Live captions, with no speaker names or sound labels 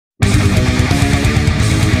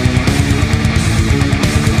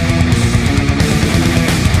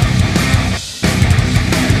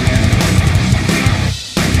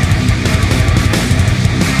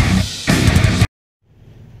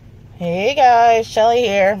guys, Shelly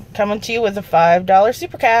here, coming to you with a $5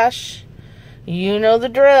 Super Cash. You know the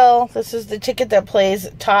drill. This is the ticket that plays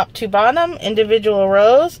top to bottom, individual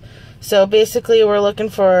rows. So basically we're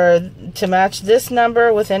looking to match this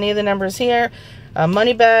number with any of the numbers here, a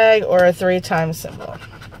money bag or a 3 times symbol.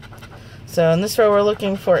 So in this row we're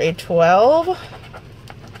looking for a 12,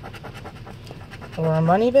 or a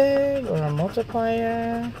money bag, or a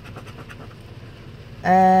multiplier,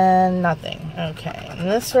 and nothing. Okay, in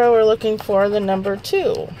this row we're looking for the number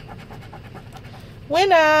 2.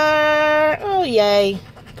 Winner! Oh, yay.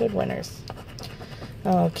 Good winners.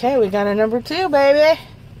 Okay, we got a number 2, baby.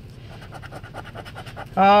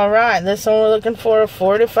 Alright, this one we're looking for a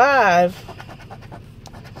 45.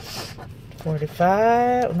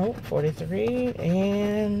 45, nope, 43,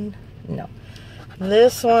 and no.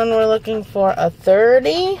 This one we're looking for a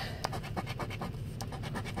 30.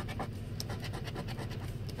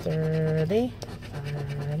 30,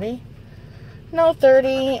 no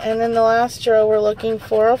 30, and then the last row we're looking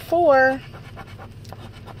for a 4.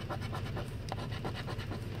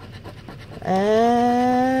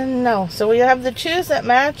 And no, so we have the 2s that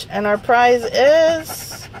match, and our prize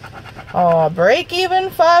is, break even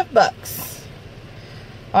 $5.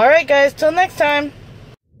 Alright guys, till next time.